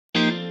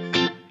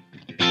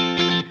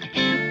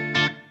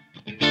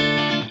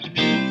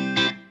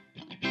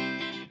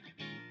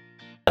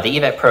The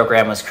EVET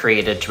program was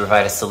created to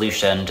provide a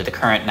solution to the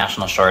current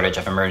national shortage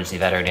of emergency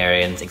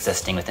veterinarians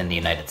existing within the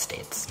United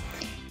States.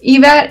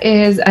 EVET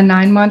is a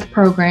 9-month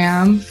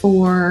program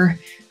for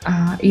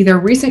either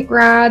recent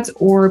grads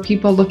or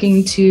people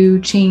looking to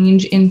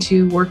change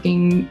into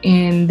working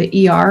in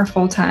the ER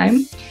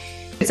full-time.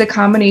 It's a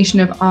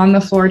combination of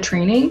on-the-floor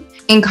training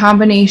in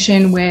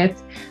combination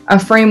with a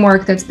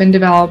framework that's been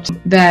developed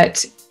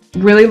that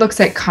really looks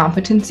at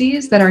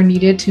competencies that are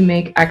needed to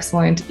make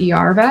excellent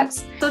ER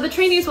vets. So the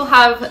trainees will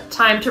have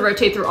time to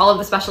rotate through all of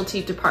the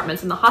specialty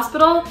departments in the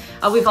hospital.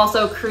 We've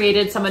also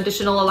created some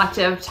additional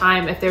elective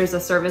time if there's a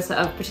service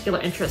of particular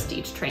interest to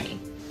each trainee.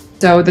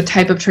 So the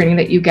type of training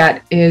that you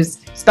get is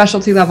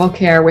specialty level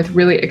care with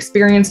really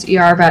experienced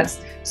ER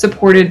vets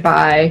supported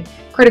by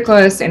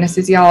criticalists,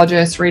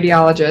 anesthesiologists,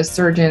 radiologists,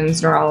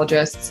 surgeons,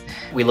 neurologists.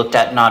 We looked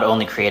at not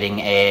only creating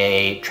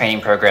a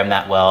training program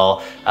that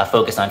will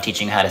focus on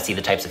teaching you how to see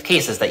the types of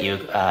cases that you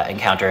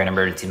encounter in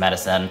emergency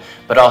medicine,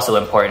 but also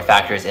important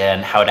factors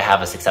in how to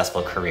have a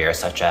successful career,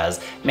 such as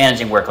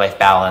managing work-life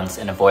balance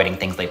and avoiding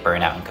things like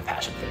burnout and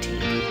compassion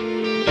fatigue.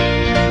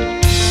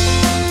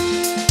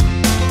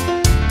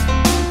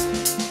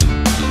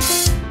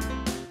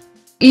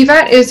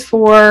 EVET is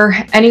for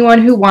anyone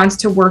who wants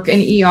to work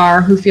in ER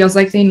who feels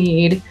like they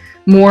need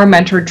more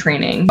mentored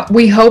training.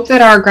 We hope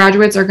that our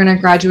graduates are going to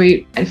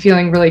graduate and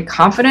feeling really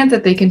confident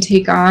that they can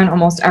take on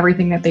almost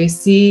everything that they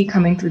see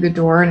coming through the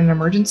door in an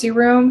emergency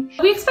room.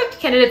 We expect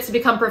candidates to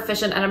become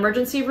proficient at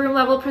emergency room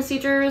level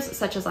procedures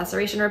such as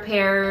laceration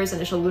repairs,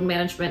 initial wound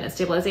management, and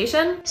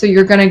stabilization. So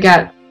you're going to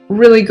get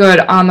really good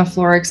on the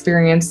floor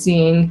experience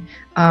seeing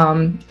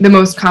the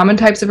most common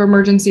types of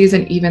emergencies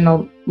and even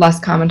the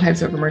less common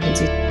types of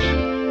emergencies.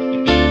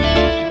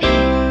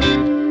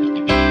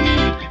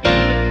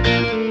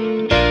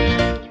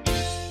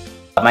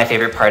 My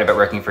favorite part about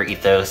working for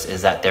Ethos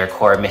is that their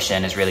core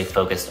mission is really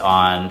focused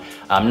on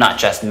not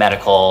just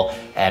medical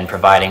and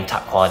providing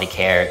top quality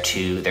care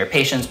to their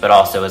patients, but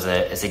also is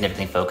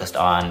significantly focused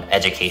on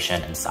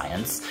education and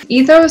science.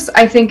 Ethos,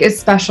 I think, is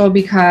special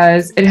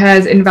because it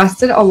has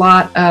invested a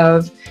lot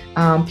of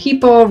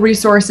people,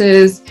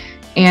 resources,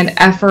 and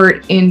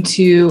effort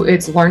into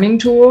its learning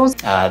tools.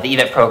 The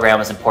EVET program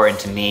was important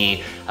to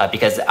me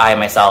because I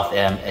myself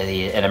am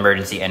an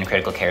emergency and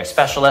critical care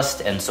specialist,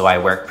 and so I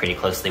work pretty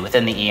closely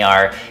within the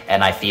ER,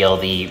 and I feel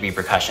the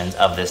repercussions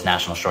of this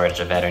national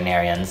shortage of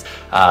veterinarians.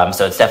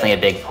 So it's definitely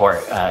a big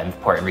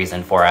important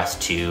reason for us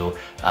to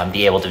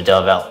be able to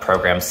develop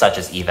programs such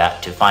as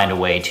EVET to find a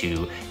way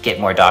to get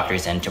more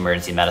doctors into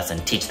emergency medicine,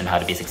 teach them how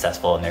to be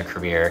successful in their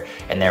career,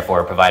 and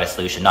therefore provide a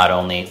solution not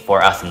only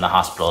for us in the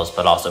hospitals,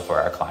 but also for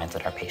our clients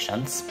and our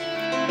patients.